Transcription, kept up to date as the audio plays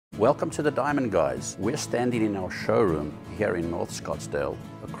Welcome to the Diamond Guys. We're standing in our showroom here in North Scottsdale,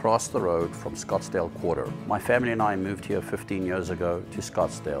 across the road from Scottsdale Quarter. My family and I moved here 15 years ago to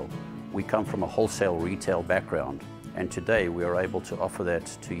Scottsdale. We come from a wholesale retail background, and today we are able to offer that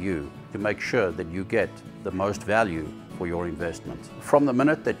to you to make sure that you get the most value for your investment. From the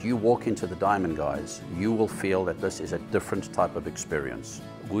minute that you walk into the Diamond Guys, you will feel that this is a different type of experience.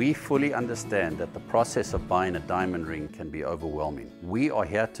 We fully understand that the process of buying a diamond ring can be overwhelming. We are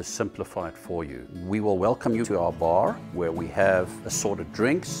here to simplify it for you. We will welcome you to our bar where we have assorted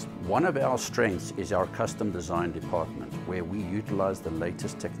drinks. One of our strengths is our custom design department, where we utilize the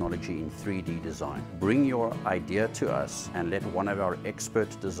latest technology in 3D design. Bring your idea to us and let one of our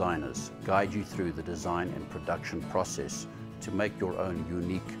expert designers guide you through the design and production process to make your own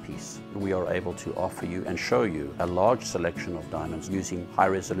unique piece. We are able to offer you and show you a large selection of diamonds using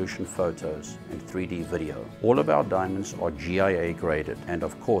high-resolution photos and 3D video. All of our diamonds are GIA graded and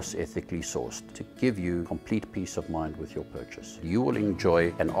of course ethically sourced to give you complete peace of mind with your purchase. You will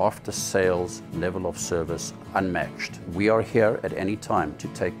enjoy an after-sales level of service unmatched. We are here at any time to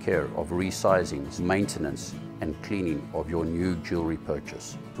take care of resizings, maintenance, and cleaning of your new jewelry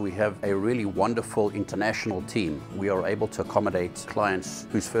purchase. We have a really wonderful international team. We are able to accommodate clients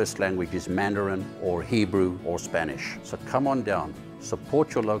whose first language is Mandarin or Hebrew or Spanish. So come on down,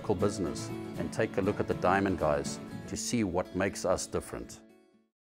 support your local business, and take a look at the Diamond Guys to see what makes us different.